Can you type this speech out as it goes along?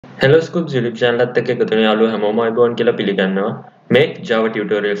Hello Scoops YouTube channel එකත් එක්ක එකතු වෙන යාළුවෝ හැමෝම අයබෝන් කියලා පිළිගන්නවා මේ Java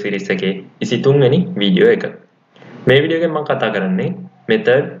tutorial series එකේ 23 වෙනි වීඩියෝ එක. මේ වීඩියෝ එකෙන් මම කතා කරන්නේ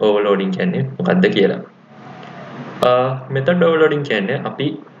method overloading කියන්නේ මොකක්ද කියලා. method overloading කියන්නේ අපි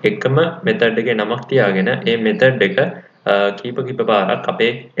එකම method එකේ නමක් තියාගෙන ඒ method එක කීප පාරක්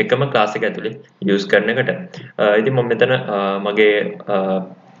අපේ එකම class එක ඇතුලේ use කරන එකට. ඉතින් මම මෙතන මගේ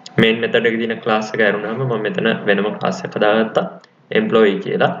main method එකේ තියෙන class එක අරුණාම මම මෙතන වෙනම class එකක් හදාගත්තා. employee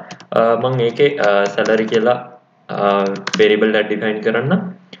කියලා මම ඒකේ salary කියලා variable එක define කරන්න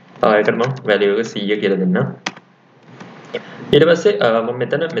ඒකට මම value එක 100 කියලා දෙන්නම් ඊට පස්සේ මම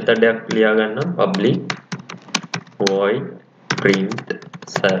මෙතන method එකක් ලියා ගන්නම් public void print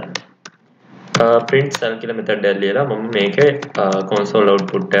cell කියලා method එකක් ලියලා මම මේකේ console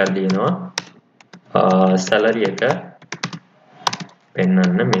output එකක් ලියනවා salary එක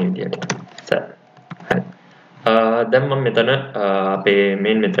පෙන්වන්න මේ විදියට හරි දැන් මම මෙතන අපේ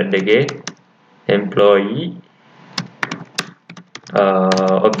main method එකේ employee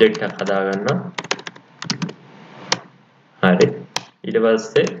object එකක් හදාගන්නවා. හරි. ඊට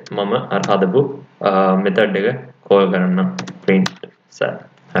පස්සේ මම අර හදපු method එක call කරනවා print cell.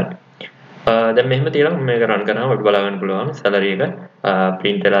 හරි. දැන් මෙහෙම තියලා මම මේක run කරාම අපිට බලා ගන්න පුළුවන් salary එක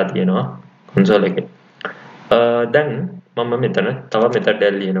print වෙලා තියෙනවා console එකේ. දැන් මම මෙතන තව method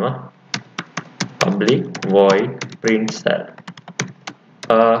එකක් ලියනවා public void print cell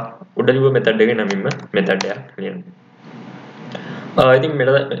උඩ ලියුව method එකේ නමින්ම method එකක් ලියනවා. ඉතින්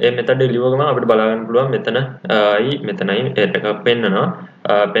මේ method එක ලියුව ගමන් අපිට බලා ගන්න පුළුවන් මෙතනයි error එකක් පෙන්නනවා.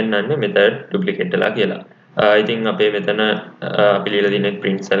 පෙන්නන්නේ method duplicate වෙලා කියලා. ඉතින් අපේ මෙතන අපි ලියලා තින්නේ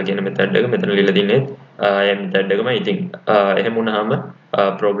print cell කියන method එක. මෙතන ලියලා තින්නේ ඒ method එකමයි. ඉතින් එහෙම වුණාම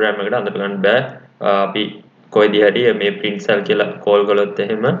program එකට අඳප ගන්න බෑ. අපි කොයිදී හරි මේ print cell කියලා call කළොත්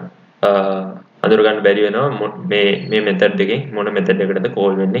එහෙම අඳුර ගන්න බැරි වෙනවා මේ method එකෙන් මොන method එකකටද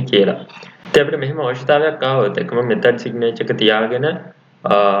call වෙන්නේ කියලා. ඉතින් අපිට මෙහෙම අවශ්‍යතාවයක් ආවොත් එකම method signature එක තියාගෙන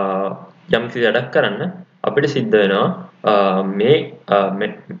යම් කිසි වැඩක් කරන්න අපිට සිද්ධ වෙනවා මේ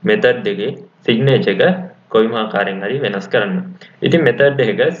method එකේ signature එක කොයිම ආකාරයෙන් හරි වෙනස් කරන්න. ඉතින් method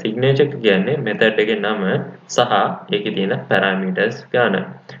එක signature එක කියන්නේ method එකේ නම සහ ඒකේ තියෙන parameters ගාන.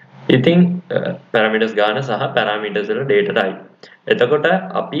 ඉතින් parameters ගාන සහ parameters වල data type. එතකොට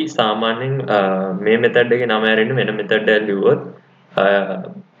අපි සාමාන්‍යයෙන් මේ method එකේ නම ඇරෙන්න වෙන method එකක් ලියුවොත්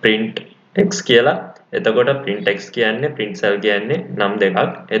print x කියලා. එතකොට print x කියන්නේ print cell කියන්නේ නම් දෙකක්.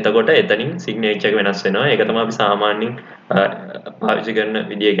 එතකොට එතනින් signature එක වෙනස් වෙනවා. ඒක තමයි අපි සාමාන්‍යයෙන් පාවිච්චි කරන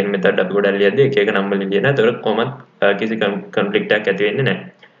විදිය කියන method අපි ගොඩක් ලියද්දී එක එක නම් වලින් ලියන. එතකොට කොහොමද කිසි conflict එකක් ඇති වෙන්නේ නැහැ.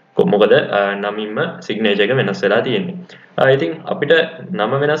 මොකද නමින්ම signature එක වෙනස් වෙලා තියෙන්නේ. ඉතින් අපිට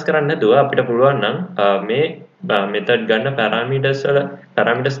නම වෙනස් කරන්න නැතුව අපිට පුළුවන් නම් මේ method ගන්න parameters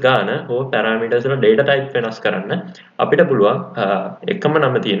ගාන හෝ parameters වල data type වෙනස් කරන්න අපිට පුළුවන් එකම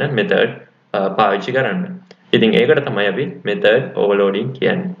නම තියෙන method පාවිච්චි කරන්න. ඉතින් ඒකට තමයි අපි method overloading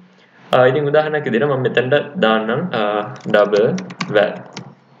කියන්නේ. ඉතින් උදාහරණයක් විදිහට මම මෙතනට දාන්නම් double val.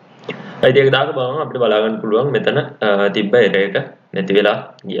 ඒක දාක බලන්න අපිට බලා ගන්න පුළුවන් මෙතන තිබ්බ error එක නැති වෙලා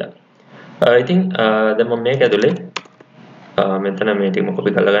ගියා. ඉතින් දැන් මම මේක ඇතුලේ මෙතන මේ ටිකම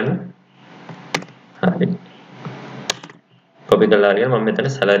copy කරලා ගන්න. හරි. copy කරලා අරගෙන මම මෙතන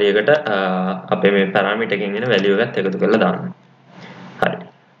salary එකට අපේ මේ parameter එකකින් එන value එකත් එකතු කරලා දාන්න. හරි.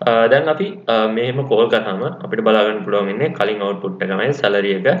 දැන් අපි මෙහෙම call කරාම අපිට බලා ගන්න පුළුවන් ඉන්නේ කලින් output එකමයි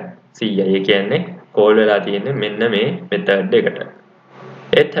salary එක 100යි. ඒ කියන්නේ call වෙලා තියෙන්නේ මෙන්න මේ method එකට.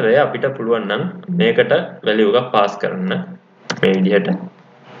 ඒත් හැබැයි අපිට පුළුවන් නම් මේකට value එකක් pass කරන්න මේ විදිහට.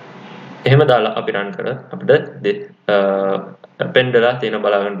 එහෙම දාලා අපි run කරා අපිට append වෙලා තියෙන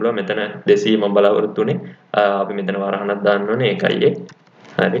බලා ගන්න පුළුවන් මෙතන 200 මම බලාපොරොත්තු වෙන්නේ. අපි මෙතන වරහණක් දාන්න ඕනේ ඒකයි ඒ.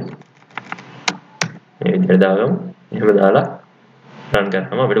 හරි. මේ විදිහට දාගමු. එහෙම දාලා run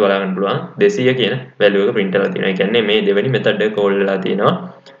කරාම අපිට බලා ගන්න පුළුවන් 200 කියන value එක print වෙලා තියෙනවා. ඒ කියන්නේ මේ දෙවෙනි method එක call වෙලා තියෙනවා.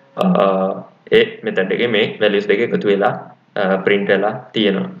 ඒ method එකේ මේ values දෙක එකතු වෙලා print වෙලා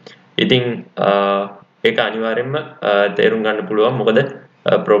තියෙනවා. ඉතින් ඒක අනිවාර්යයෙන්ම තේරුම් ගන්න පුළුවන් මොකද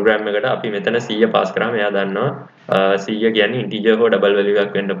program එකට අපි මෙතන 100 pass කරාම එයා දන්නවා 100 කියන්නේ integer හෝ double value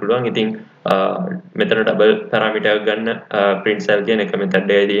එකක් වෙන්න පුළුවන්. ඉතින් මෙතන double parameter එකක් ගන්න print cell කියන එක method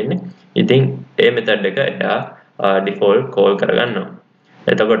එකයි තියෙන්නේ. ඉතින් ඒ method එක එයා default call කරගන්නවා.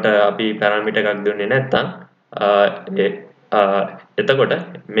 එතකොට අපි parameter එකක් දුන්නේ නැත්නම් එතකොට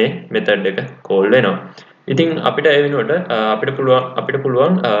මේ method එක call වෙනවා. ඉතින් අපිට ඒ වෙනුවට අපිට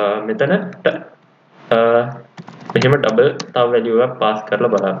පුළුවන් මෙතනට මෙහෙම double තව value එකක් pass කරලා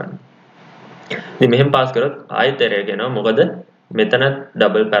බලා ගන්න. ඉතින් මෙහෙම pass කරොත් ආයෙත් error එනවා. මොකද මෙතන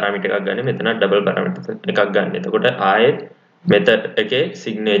double parameter එකක් ගන්න මෙතන double parameter එකක් ගන්න. එතකොට ආයෙත් method එකේ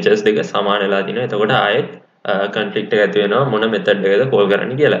signatures දෙක සමාන වෙලා තිනවා. එතකොට ආයෙත් conflict එක ඇති වෙනවා මොන method එකද call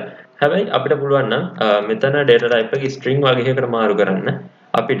කරන්න කියලා. හැබැයි අපිට පුළුවන් නම් මෙතන data type එක string වගේකට මාරු කරන්න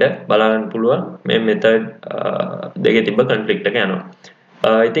අපිට බලන්න පුළුවන් මේ method දෙකේ තිබ්බ conflict එක යනවා.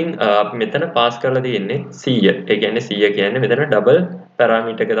 ඉතින් අපි මෙතන pass කරලා තියෙන්නේ 100. ඒ කියන්නේ 100 කියන්නේ මෙතන double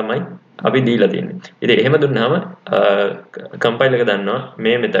parameter එක තමයි අපි දීලා තියෙන්නේ. ඉතින් එහෙම දුන්නාම compile එක දන්නවා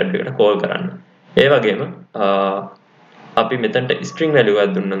මේ method එකට call කරන්න. ඒ වගේම අපි මෙතනට string value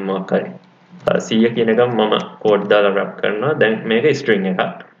එකක් දුන්නොත් මොකක් හරි 100 කියන එක මම code දාලා wrap කරනවා. දැන් මේක string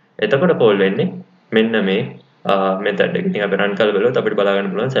එකක්. එතකොට call වෙන්නේ මෙන්න මේ method එක. ඉතින් අපි run කරලා බලුවොත් අපිට බලා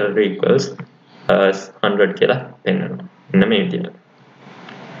ගන්න පුළුවන් salary equals 100 කියලා පෙන්නනවා. මෙන්න මේ විදිහට.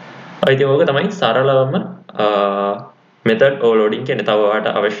 ඉතින් ඕක තමයි සරලවම method overloading කියන්නේ. තව ඔයාලට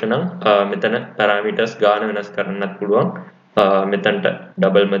අවශ්‍ය නම් මෙතන parameters ගාන වෙනස් කරන්නත් පුළුවන්. මෙතනට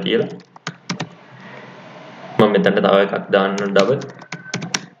double ම තියලා මම මෙතනට තව එකක් දාන්න double.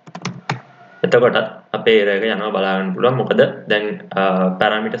 එතකොට අපේ error එක යනවා බලා ගන්න පුළුවන්. මොකද දැන්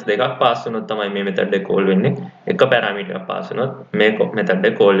parameters දෙකක් pass වුණොත් තමයි මේ method එක call වෙන්නේ. එක parameter එකක් pass වුණොත් මේ method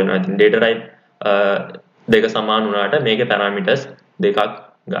එක call වෙනවා. ඉතින් data type දෙක සමාන වුණාට මේකේ parameters දෙකක්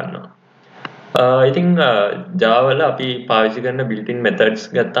ගන්නවා. ඉතින් Java වල අපි පාවිච්චි කරන built-in methods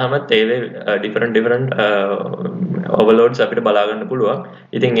ගත්තාම ඒවේ different overloads අපිට බලා ගන්න පුළුවන්.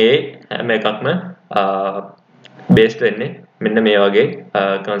 ඉතින් ඒ හැම එකක්ම based වෙන්නේ මෙන්න මේ වගේ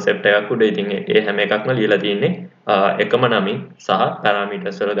concept එකක් උඩ. ඉතින් ඒ හැම එකක්ම ලියලා තියෙන්නේ එකම නමින් සහ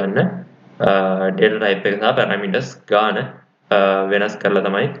parameters වල ගන්න data type එක සහ parameters ගාන වෙනස් කරලා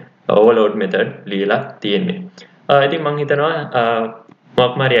තමයි overload method ලියලා තියෙන්නේ. ඉතින් මම හිතනවා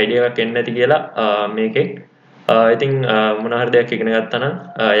මොකක් මාරි idea එකක් එන්නේ නැති කියලා මේකේ. ඉතින් මොන හරි දෙයක් ඉගෙන ගත්තා නම්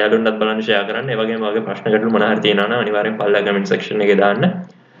යාළුවන්ටත් බලන්න share කරන්න. ඒ වගේම ඔයගේ ප්‍රශ්න ගැටලු මොන හරි තියෙනවා නම් අනිවාර්යෙන් පල්ලා comment section එකේ දාන්න.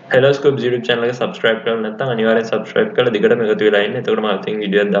 Hello Scope YouTube channel එක subscribe කරලා නැත්නම් අනිවාර්යෙන් subscribe කරලා දිගටම එකතු වෙලා ඉන්න. එතකොට මම අලුතින්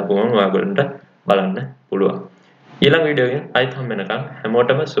වීඩියෝ එකක් දාපුවම ඔයාලට බලන්න පුළුවන්. ඊළඟ වීඩියෝ එකෙන් ආයෙත් හම්බ වෙනකම්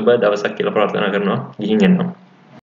හැමෝටම සුබ දවසක් කියලා ප්‍රාර්ථනා කරනවා. ගිහින් එන්නම්.